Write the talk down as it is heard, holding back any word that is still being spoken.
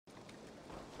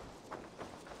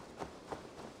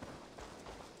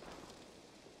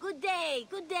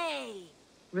Good day!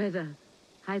 Reda,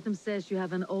 Hytham says you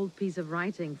have an old piece of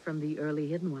writing from the early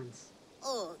Hidden Ones.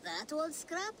 Oh, that old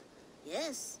scrap?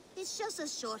 Yes, it's just a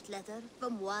short letter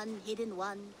from one Hidden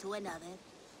One to another.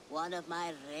 One of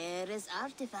my rarest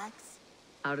artifacts.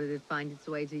 How did it find its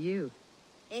way to you?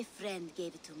 A friend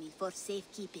gave it to me for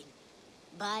safekeeping.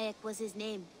 Bayek was his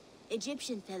name.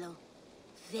 Egyptian fellow.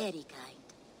 Very kind.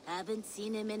 Haven't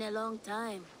seen him in a long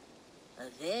time. A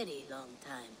very long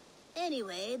time.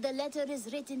 Anyway, the letter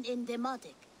is written in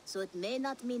Demotic, so it may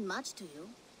not mean much to you,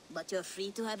 but you're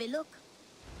free to have a look.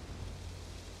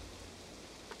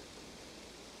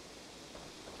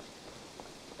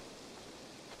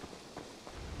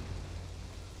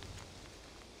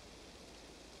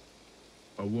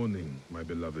 A warning, my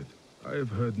beloved. I have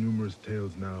heard numerous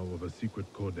tales now of a secret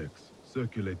codex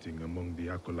circulating among the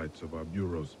acolytes of our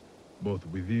bureaus, both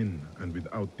within and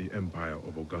without the Empire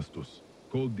of Augustus,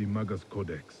 called the Magus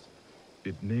Codex.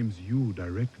 It names you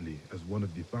directly as one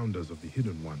of the founders of the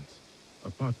Hidden Ones,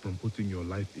 apart from putting your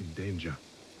life in danger.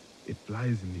 It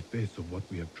flies in the face of what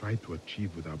we have tried to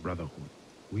achieve with our brotherhood.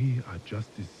 We are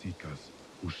justice seekers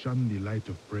who shun the light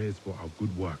of praise for our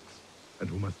good works, and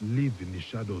who must live in the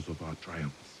shadows of our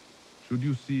triumphs. Should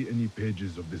you see any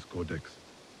pages of this codex,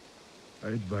 I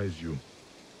advise you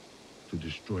to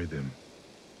destroy them.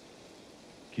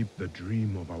 Keep the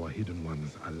dream of our Hidden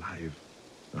Ones alive.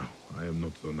 Now, I am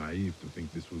not so naive to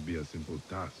think this will be a simple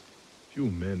task. Few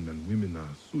men and women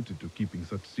are suited to keeping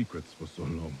such secrets for so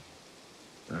long.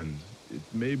 And it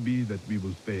may be that we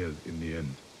will fail in the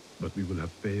end, but we will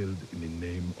have failed in the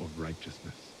name of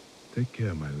righteousness. Take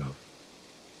care, my love.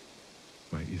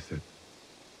 My Iset.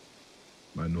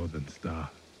 My northern star.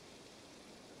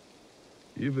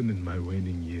 Even in my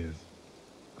waning years,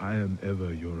 I am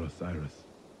ever your Osiris.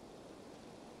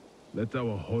 Let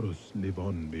our Horus live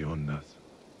on beyond us.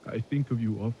 I think of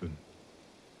you often,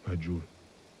 my jewel.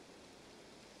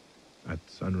 At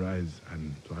sunrise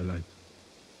and twilight.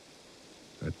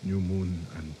 At new moon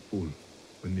and full,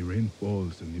 when the rain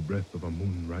falls and the breath of a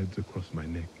moon rides across my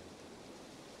neck.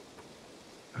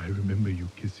 I remember you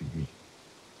kissing me.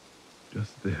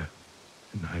 Just there,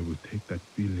 and I will take that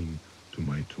feeling to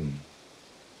my tomb.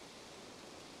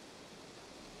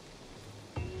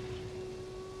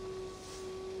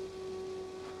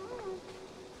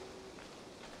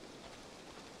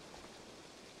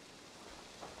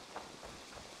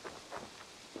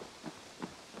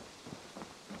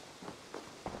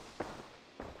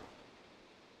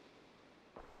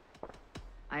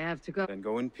 I have to go. Then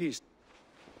go in peace.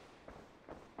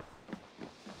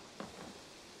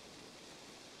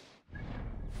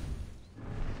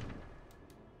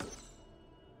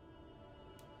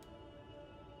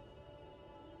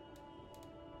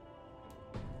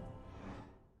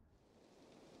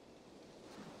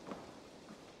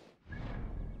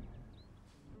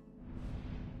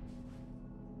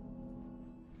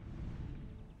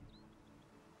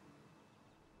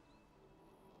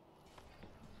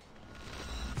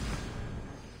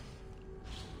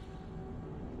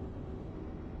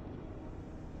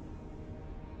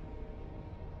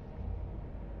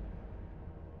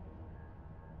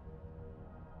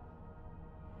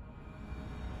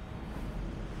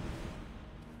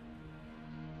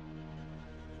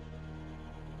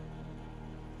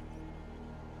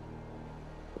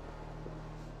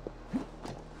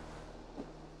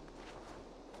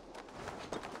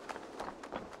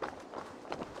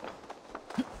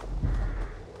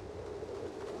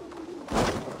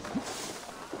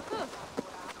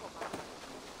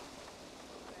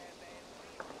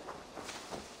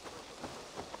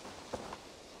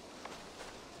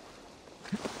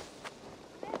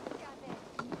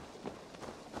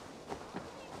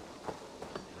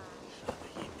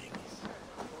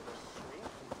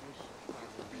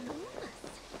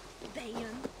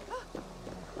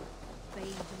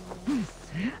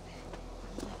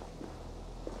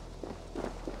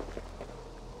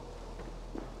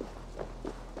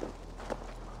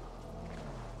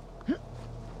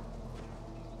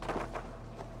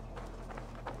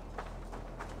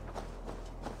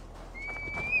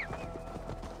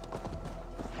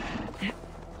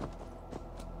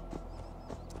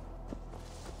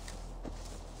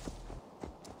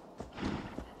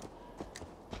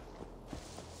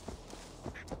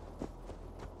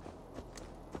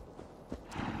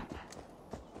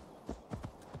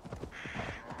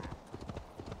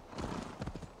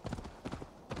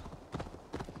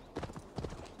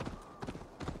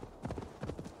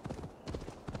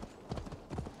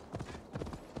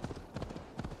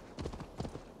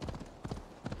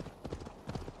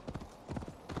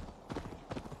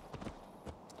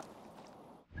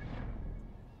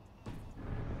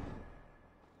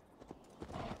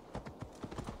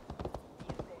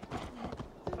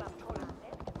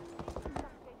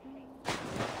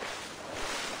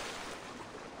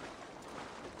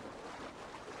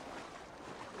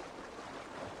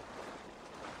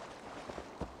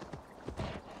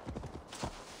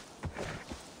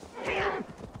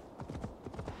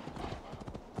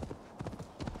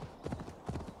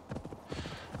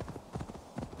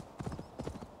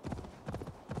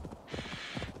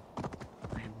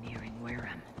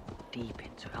 deep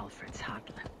into Alfred's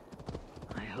heartland.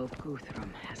 I hope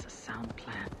Guthrum has a sound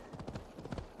plan.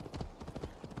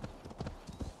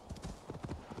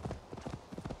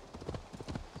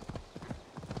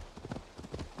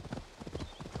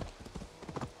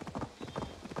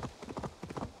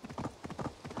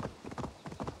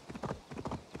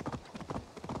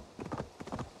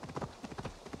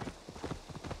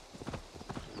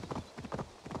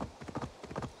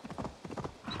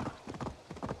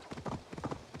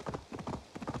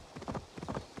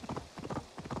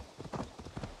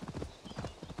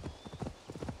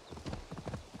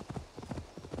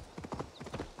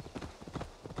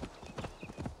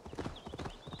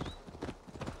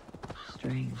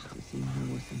 Strange to see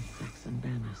Norse and Saxon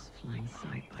banners flying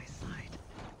side by side.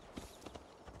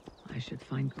 I should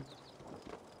find...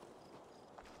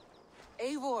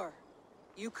 Eivor!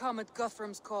 You come at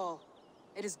Guthrum's call.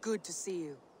 It is good to see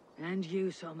you. And you,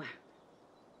 Soma.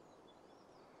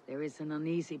 There is an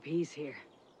uneasy peace here.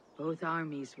 Both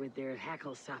armies with their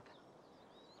hackles up.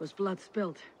 Was blood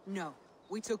spilled? No.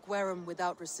 We took Wareham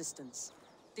without resistance.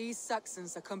 These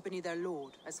Saxons accompany their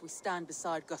lord as we stand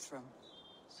beside Guthrum.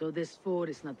 So this fort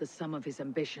is not the sum of his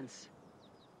ambitions.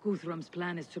 Guthrum's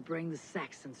plan is to bring the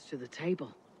Saxons to the table.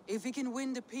 If he can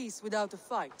win the peace without a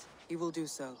fight, he will do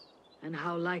so. And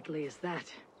how likely is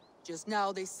that? Just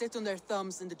now they sit on their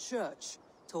thumbs in the church,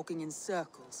 talking in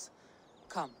circles.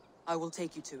 Come, I will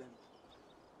take you to him.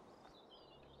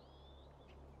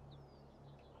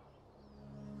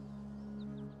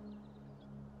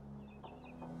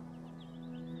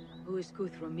 Who is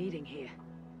Guthrum meeting here?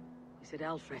 Is it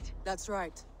Alfred? That's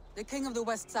right. The king of the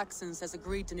West Saxons has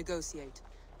agreed to negotiate.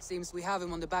 Seems we have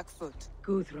him on the back foot.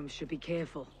 Guthrum should be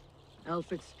careful.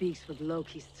 Alfred speaks with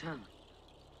Loki's tongue.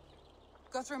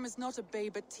 Guthrum is not a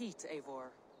babe at teat, Eivor.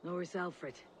 Nor is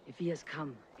Alfred. If he has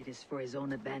come, it is for his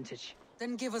own advantage.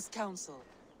 Then give us counsel.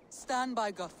 Stand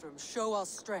by Guthrum, show our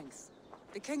strength.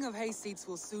 The king of Hayseeds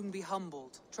will soon be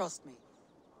humbled, trust me.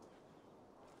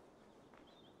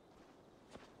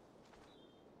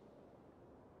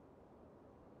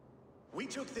 We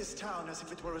took this town as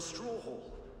if it were a straw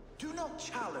hall. Do not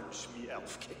challenge me,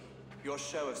 Elf King. Your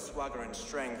show of swagger and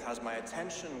strength has my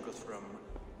attention, Guthrum.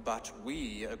 But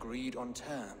we agreed on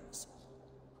terms.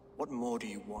 What more do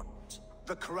you want?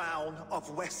 The crown of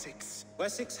Wessex.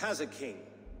 Wessex has a king,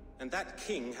 and that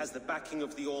king has the backing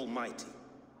of the Almighty.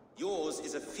 Yours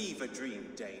is a fever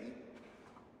dream, Dane.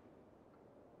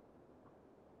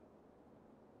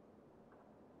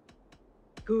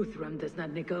 Guthrum does not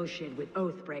negotiate with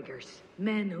oathbreakers,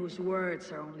 men whose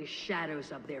words are only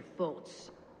shadows of their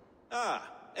faults.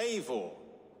 Ah, Eivor.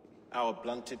 Our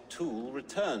blunted tool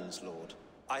returns, Lord.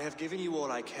 I have given you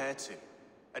all I care to.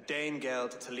 A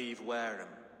Danegeld to leave Wareham.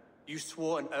 You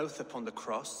swore an oath upon the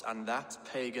cross, and that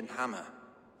pagan hammer.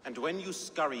 And when you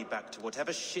scurry back to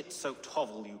whatever shit-soaked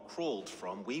hovel you crawled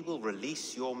from, we will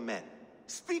release your men.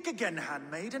 Speak again,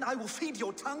 handmaid, and I will feed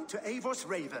your tongue to Eivor's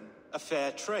raven. A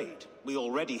fair trade. We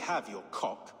already have your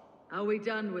cock. Are we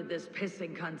done with this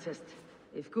pissing contest?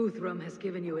 If Guthrum has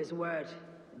given you his word,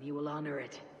 then he will honor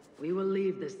it. We will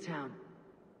leave this town.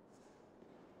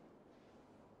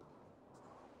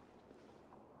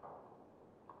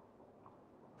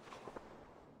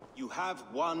 You have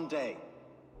one day.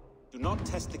 Do not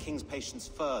test the king's patience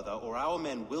further, or our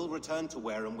men will return to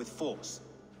Wareham with force.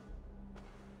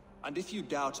 And if you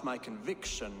doubt my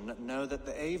conviction, know that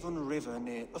the Avon River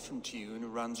near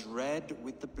Uffentune runs red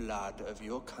with the blood of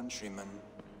your countrymen.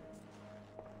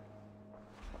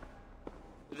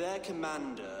 Their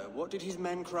commander, what did his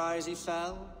men cry as he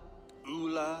fell?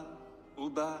 Ula?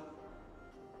 Uba?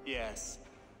 Yes,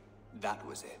 that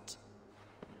was it.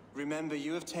 Remember,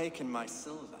 you have taken my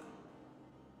silver.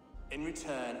 In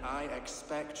return, I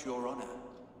expect your honor.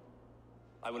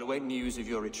 I will await news of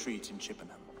your retreat in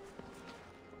Chippenham.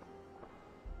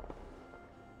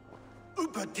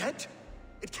 Uber dead?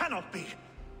 It cannot be.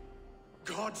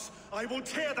 Gods, I will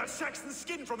tear that Saxon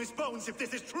skin from his bones if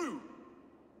this is true!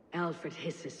 Alfred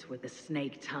hisses with a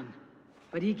snake tongue,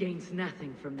 but he gains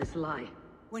nothing from this lie.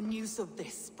 When news of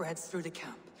this spreads through the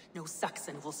camp, no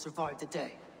Saxon will survive the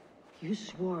day. You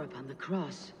swore upon the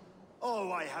cross.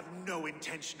 Oh, I have no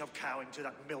intention of cowing to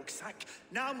that milk sack.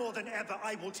 Now more than ever,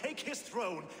 I will take his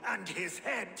throne and his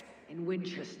head! In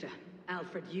Winchester,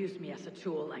 Alfred used me as a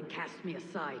tool and cast me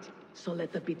aside. So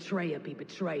let the betrayer be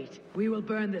betrayed. We will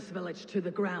burn this village to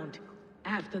the ground.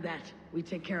 After that, we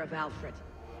take care of Alfred.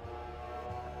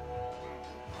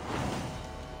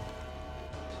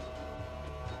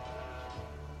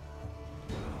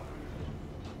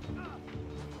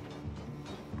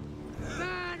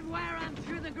 Burn Wareham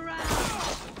to the ground!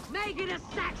 Make it a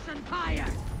Saxon pyre!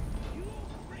 You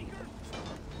breakers!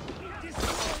 We have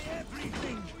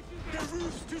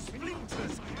roofs to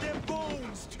splinters, their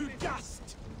bones to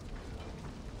dust!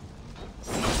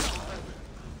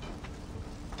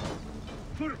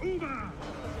 For Uba!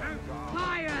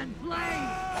 Fire and flame!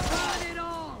 Burn it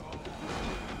all!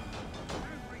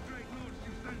 Every great lord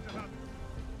you sent to them.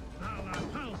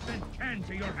 I'll send Ken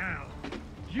to your hell.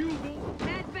 You will...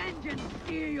 Let vengeance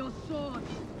steer your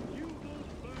swords! You will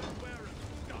burn where it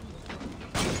comes.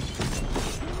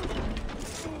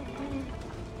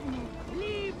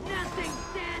 Leave nothing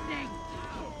standing!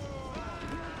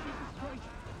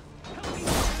 Help me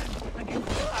stand against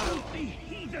the filthy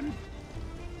heathen.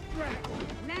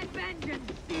 Let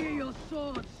vengeance steer your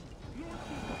swords!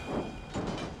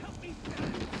 Help me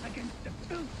stand against the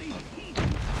filthy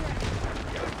heathen.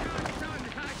 Your godson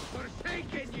has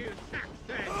forsaken you, Saxon!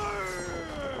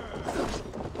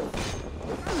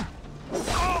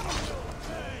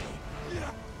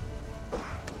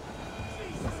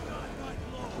 Jesus, God, my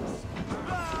blows!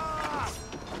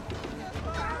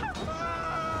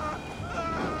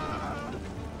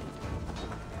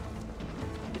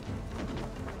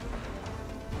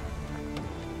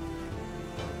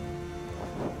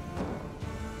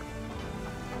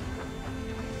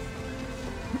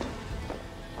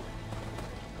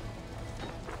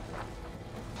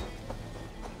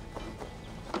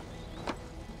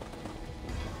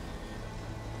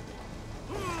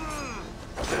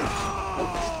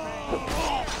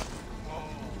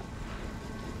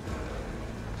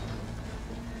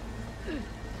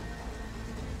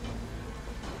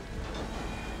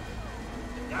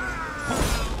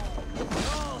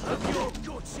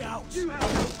 You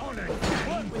have no honor!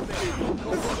 Work with me!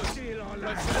 Steal our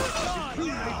land! Too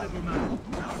late, little man!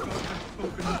 Our gods have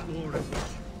spoken with war and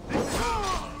witch.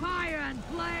 Fire and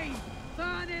flame!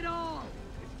 Burn it all!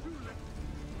 It's too late,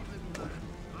 little man.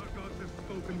 Our gods have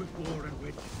spoken with war and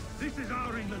witch. This is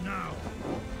our England now!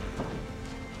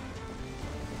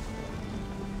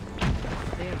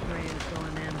 Their prayers go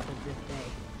unanswered this day.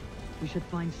 We should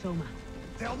find Soma.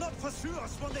 They'll not pursue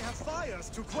us when they have fires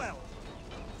to quell!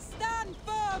 Stand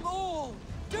firm, all!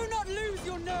 Do not lose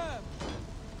your nerve!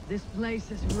 This place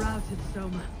is routed,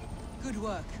 Soma. Good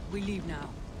work. We leave now.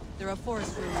 There are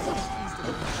forest ruins just east of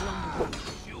us along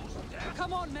the road.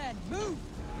 Come on, men! Move!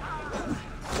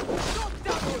 God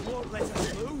damn, you won't let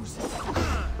us lose!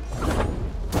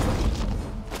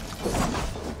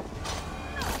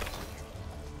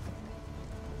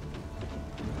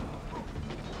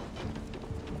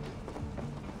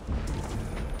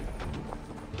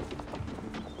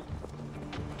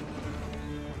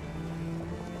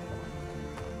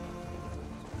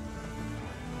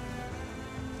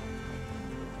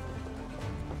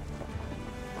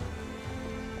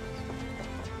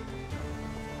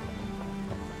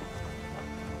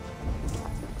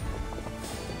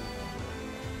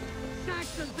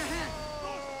 Saxons ahead!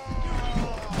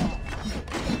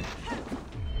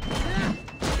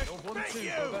 Thank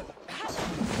you!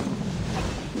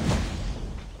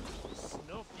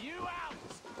 Snuff you out!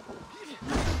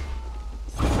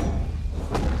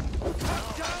 Cut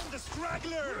down the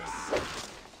stragglers!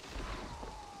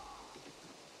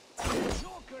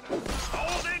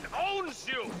 Odin owns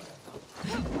you!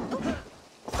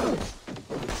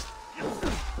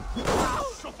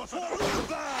 For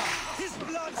Uba! His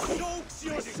blood soaks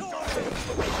your soul!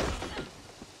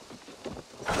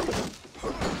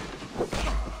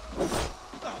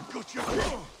 I'll gut your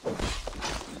crew!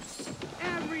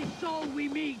 Every soul we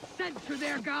meet sent to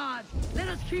their gods! Let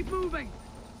us keep moving!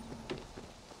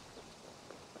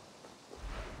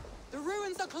 The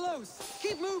ruins are close!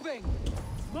 Keep moving!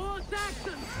 More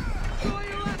Saxons! Draw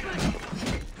your weapons!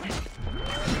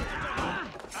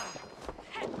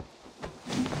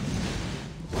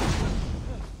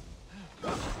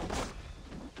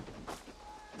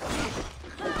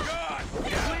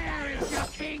 Where is your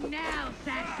king now,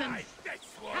 Saxons?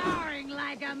 Cowering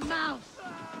like a mouse!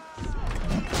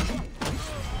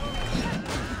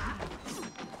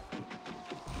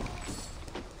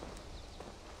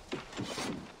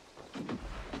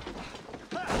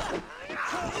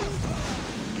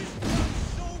 His blood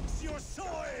soaks your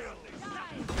soil!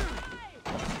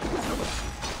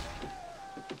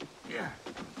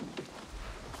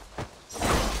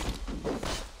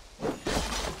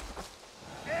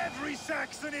 Every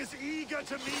Saxon is eager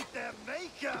to meet their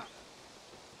maker!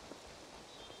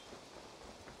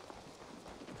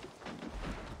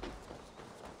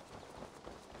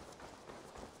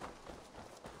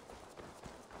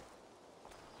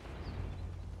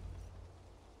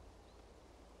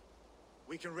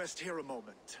 We can rest here a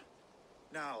moment.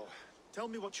 Now, tell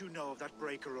me what you know of that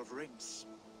breaker of rings.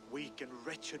 Weak and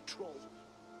wretched troll.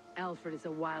 Alfred is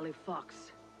a wily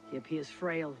fox. He appears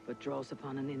frail, but draws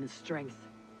upon an inner strength.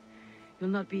 He'll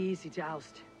not be easy to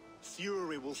oust.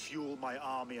 Fury will fuel my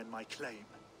army and my claim.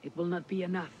 It will not be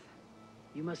enough.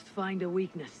 You must find a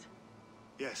weakness.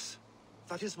 Yes,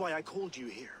 that is why I called you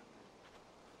here.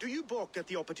 Do you balk at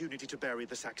the opportunity to bury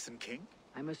the Saxon king?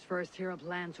 I must first hear a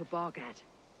plan to balk at.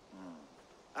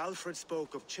 Alfred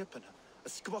spoke of Chippenham, a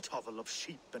squat hovel of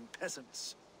sheep and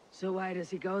peasants. So why does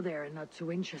he go there and not to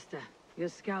Winchester? Your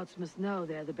scouts must know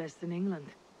they're the best in England.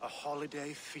 A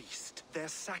holiday feast, their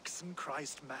Saxon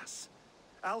Christ Mass.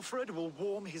 Alfred will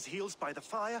warm his heels by the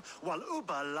fire, while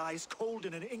Uba lies cold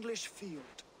in an English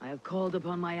field. I have called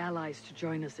upon my allies to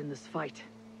join us in this fight,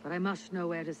 but I must know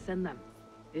where to send them.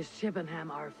 Is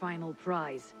Chippenham our final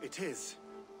prize? It is.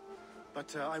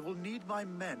 But I will need my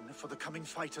men for the coming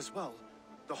fight as well.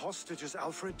 The hostages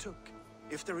Alfred took.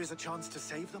 If there is a chance to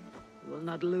save them. We will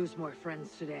not lose more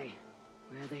friends today.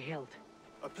 Where are they held?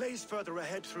 A place further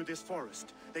ahead through this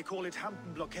forest. They call it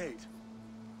Hampton Blockade.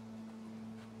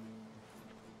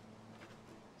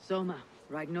 Soma,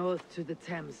 ride north to the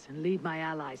Thames and lead my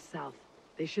allies south.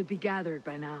 They should be gathered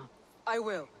by now. I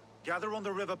will. Gather on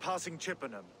the river passing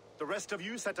Chippenham. The rest of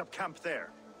you set up camp there.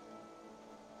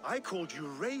 I called you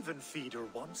Raven Feeder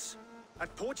once.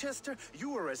 At Porchester,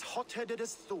 you were as hot-headed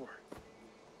as Thor.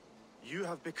 You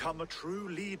have become a true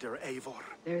leader, Eivor.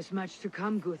 There's much to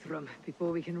come, Guthrum,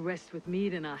 before we can rest with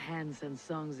mead in our hands and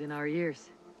songs in our ears.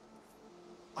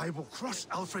 I will crush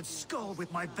Alfred's skull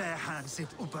with my bare hands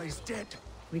if Uba is dead.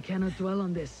 We cannot dwell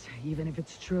on this, even if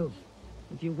it's true.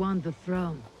 If you want the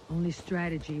throne, only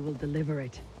strategy will deliver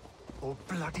it. Or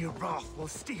bloody wrath will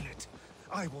steal it.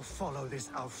 I will follow this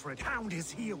Alfred, hound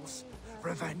his heels.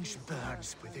 Revenge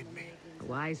burns within me. A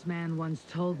wise man once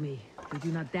told me, we do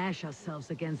not dash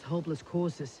ourselves against hopeless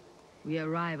courses. We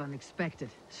arrive unexpected,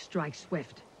 strike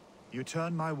swift. You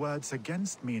turn my words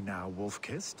against me now,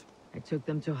 Wolf-Kissed? I took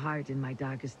them to heart in my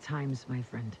darkest times, my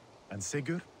friend. And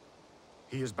Sigurd?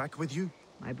 He is back with you?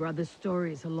 My brother's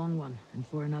story is a long one, and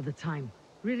for another time.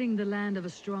 Ridding the land of a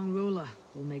strong ruler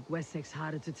will make Wessex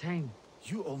harder to tame.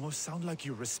 You almost sound like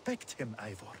you respect him,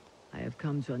 Eivor. I have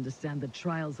come to understand the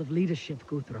trials of leadership,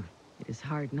 Guthrum. It is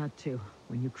hard not to,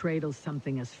 when you cradle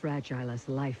something as fragile as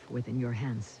life within your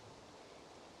hands.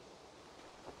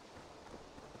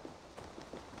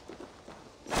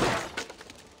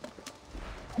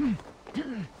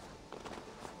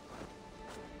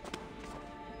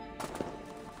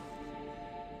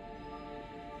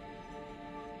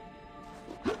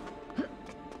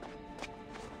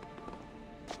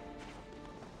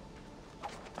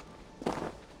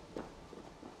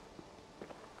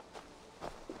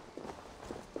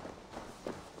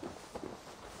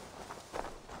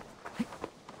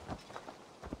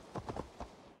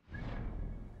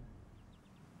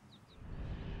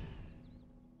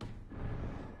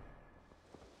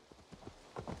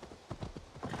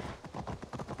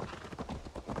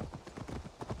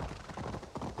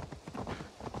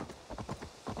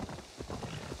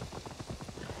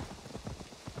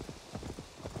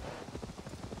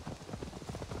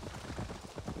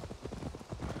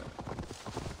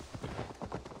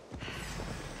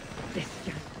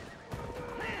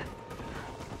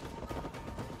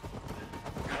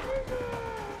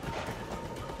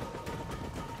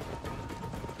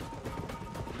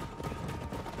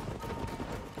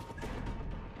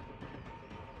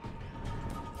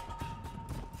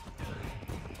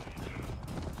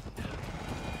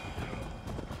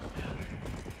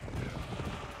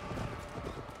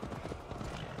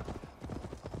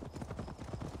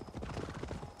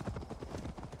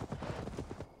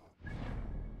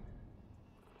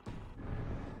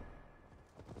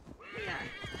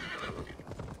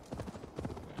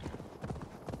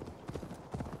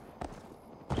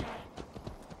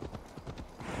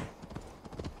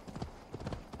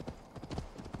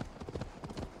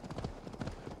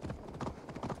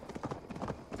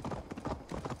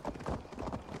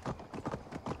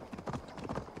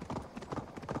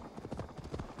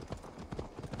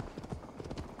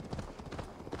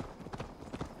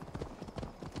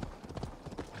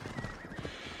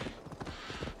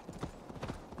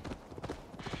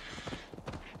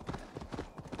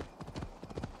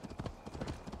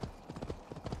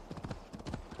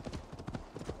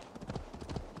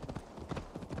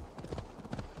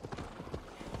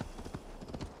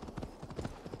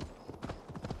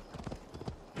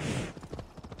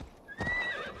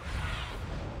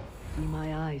 See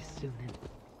my eyes, Sunan.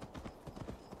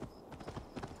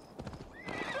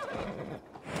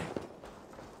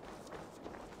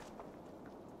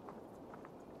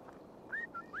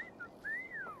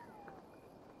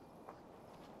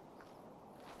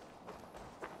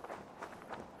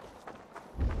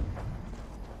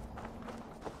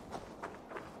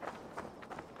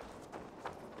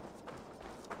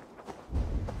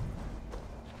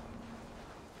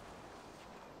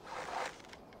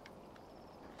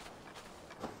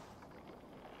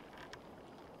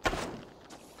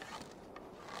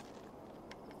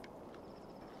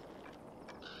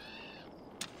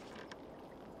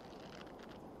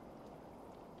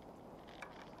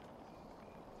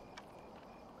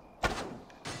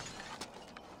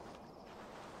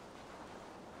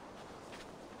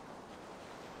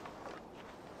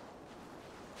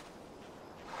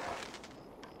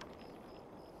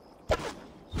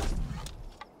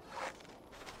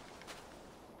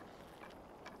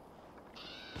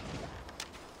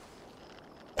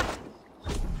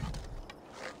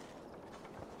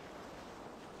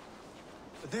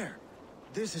 There.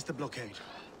 This is the blockade.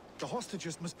 The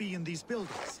hostages must be in these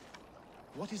buildings.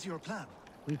 What is your plan?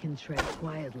 We can tread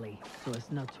quietly, so as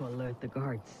not to alert the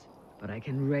guards. But I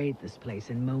can raid this place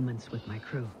in moments with my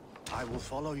crew. I will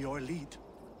follow your lead.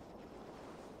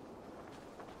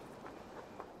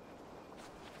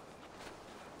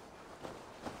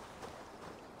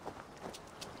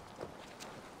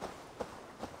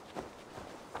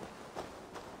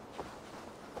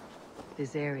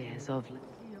 This area is of...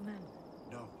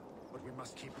 No, but we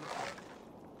must keep looking.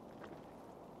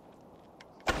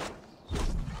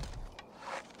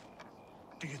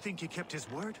 Do you think he kept his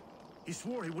word? He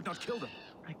swore he would not kill them.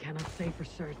 I cannot say for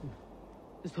certain.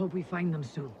 Just hope we find them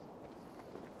soon.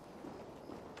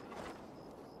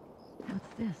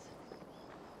 What's this?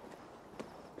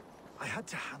 I had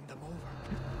to hand them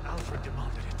over. Alfred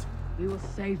demanded it. We will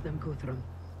save them, Guthrum.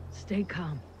 Stay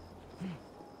calm.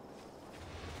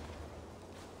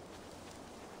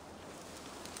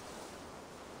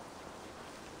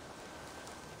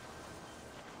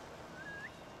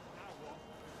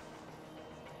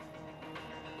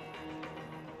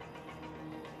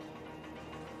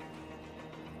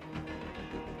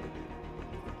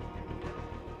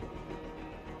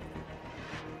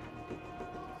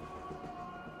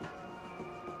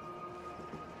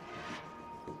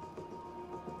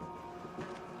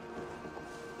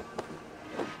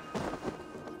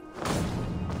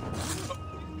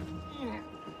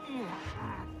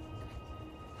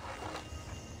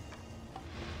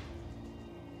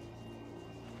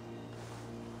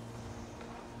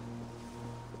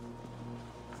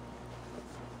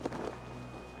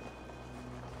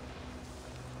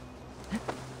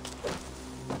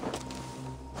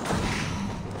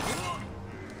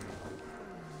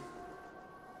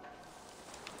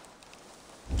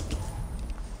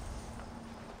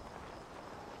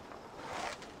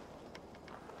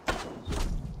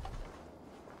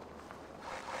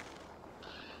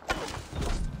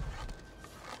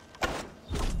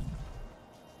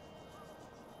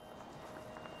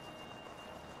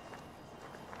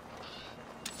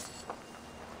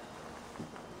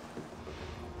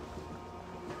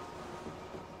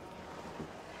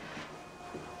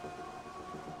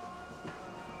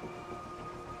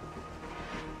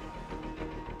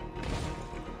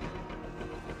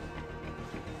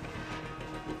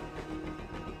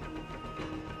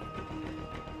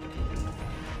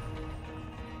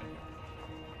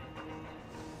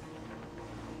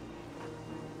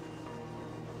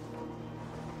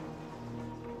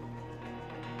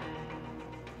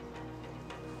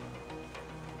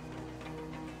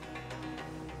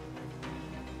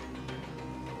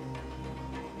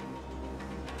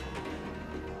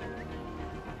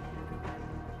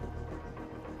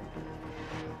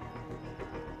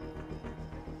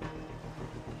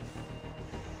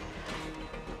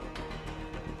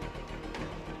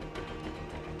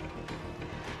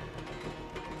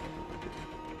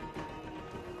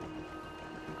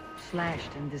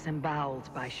 Slashed and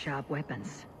disemboweled by sharp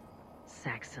weapons.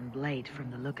 Saxon blade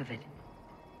from the look of it.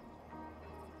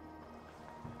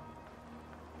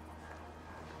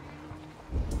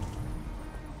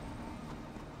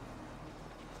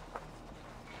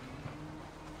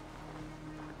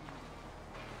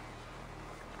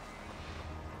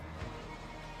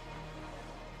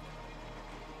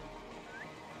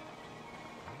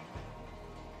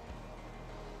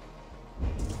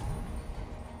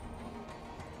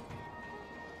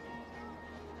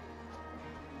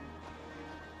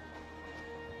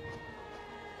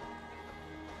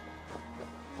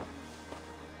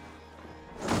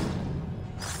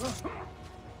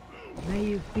 May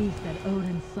you feast at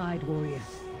Odin's side, warrior.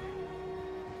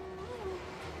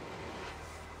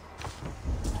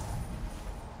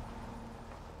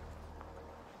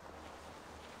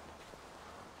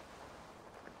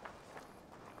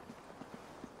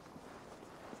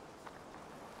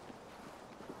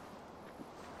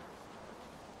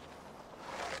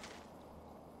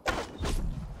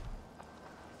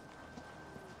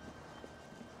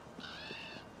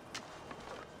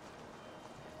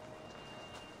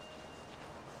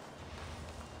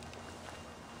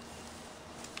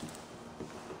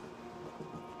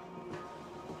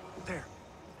 There.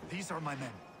 These are my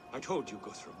men. I told you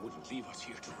Guthrum wouldn't leave us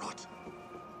here to rot.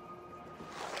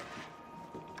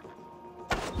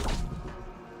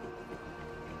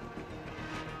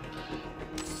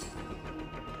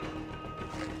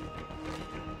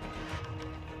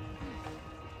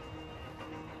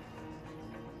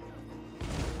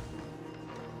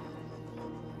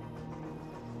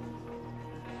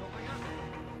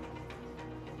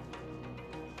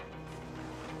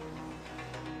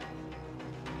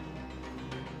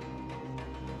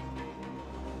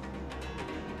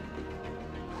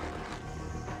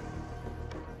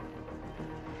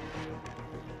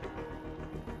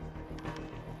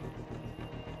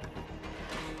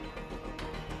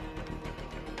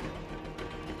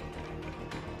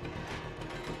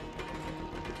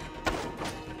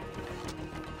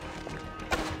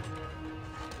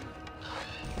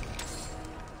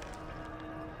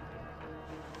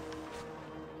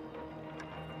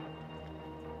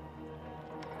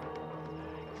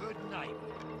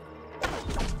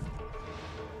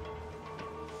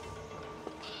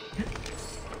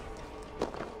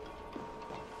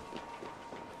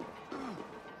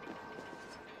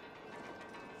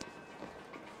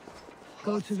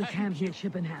 Go to the camp near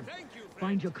Chippenham.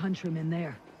 Find your countrymen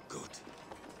there. Good.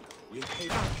 We'll pay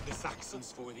back the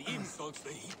Saxons for the insults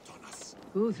they heaped on us.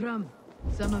 Guthrum,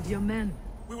 some of your men.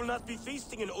 We will not be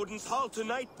feasting in Odin's hall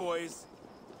tonight, boys.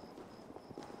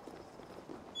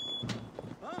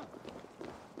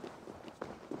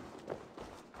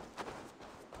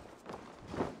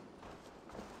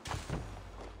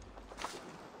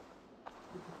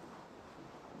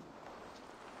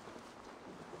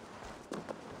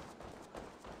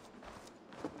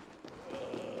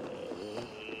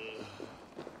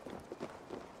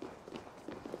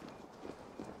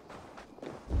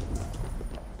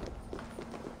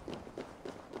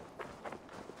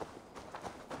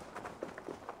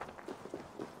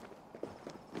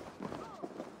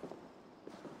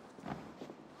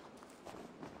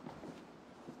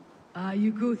 Are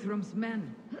you Guthrum's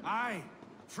men? Aye.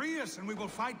 Free us and we will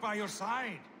fight by your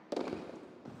side.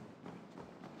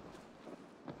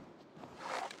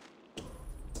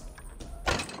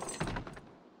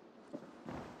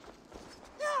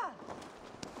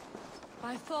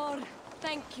 By Thor,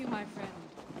 thank you, my friend.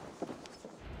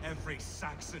 Every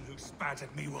Saxon who spat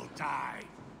at me will die.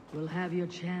 We'll have your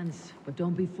chance, but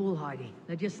don't be foolhardy.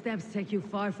 Let your steps take you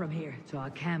far from here, to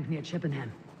our camp near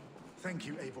Chippenham. Thank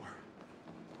you, Eivor.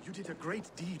 You did a great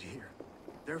deed here.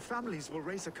 Their families will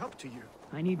raise a cup to you.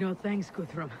 I need no thanks,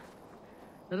 Guthrum.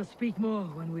 Let us speak more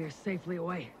when we are safely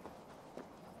away.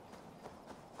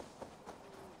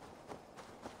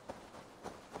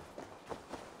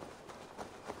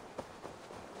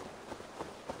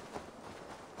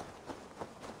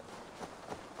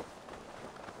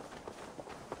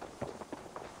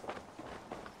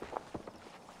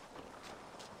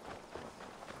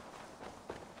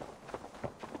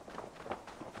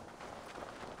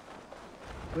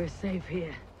 We're safe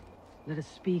here. Let us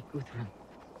speak, Guthrum.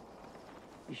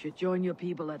 You should join your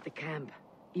people at the camp.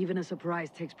 Even a surprise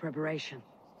takes preparation.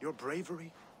 Your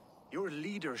bravery, your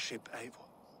leadership, Eivor.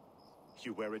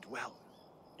 You wear it well.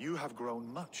 You have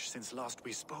grown much since last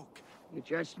we spoke. You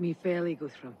judged me fairly,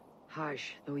 Guthrum.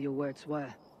 Harsh though your words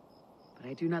were. But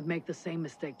I do not make the same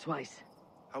mistake twice.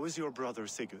 How is your brother,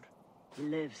 Sigurd? He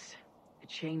lives. A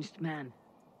changed man.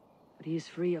 But he is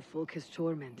free of Fulke's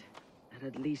torment.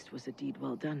 That at least was a deed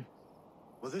well done.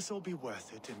 Will this all be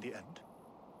worth it in the end?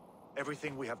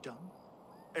 Everything we have done?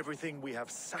 Everything we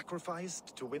have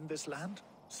sacrificed to win this land?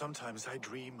 Sometimes I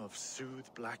dream of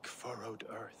soothed black furrowed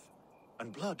earth.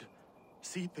 And blood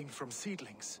seeping from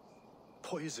seedlings,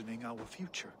 poisoning our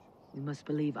future. We must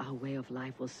believe our way of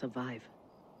life will survive.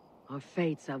 Our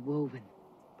fates are woven,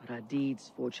 but our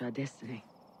deeds forge our destiny.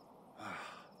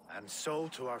 And so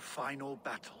to our final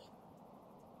battle.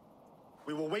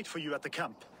 We will wait for you at the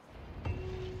camp.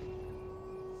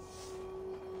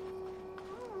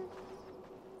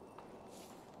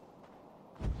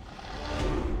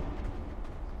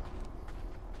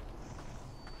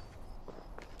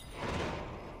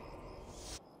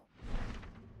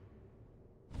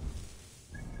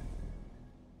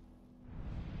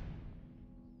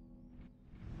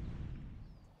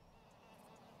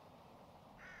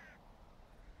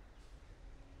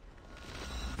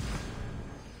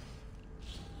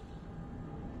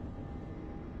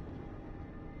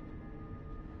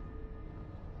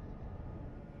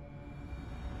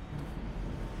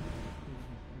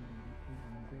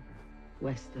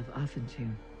 West of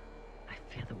Hamtunscire. I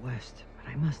fear the worst,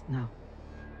 but I must know.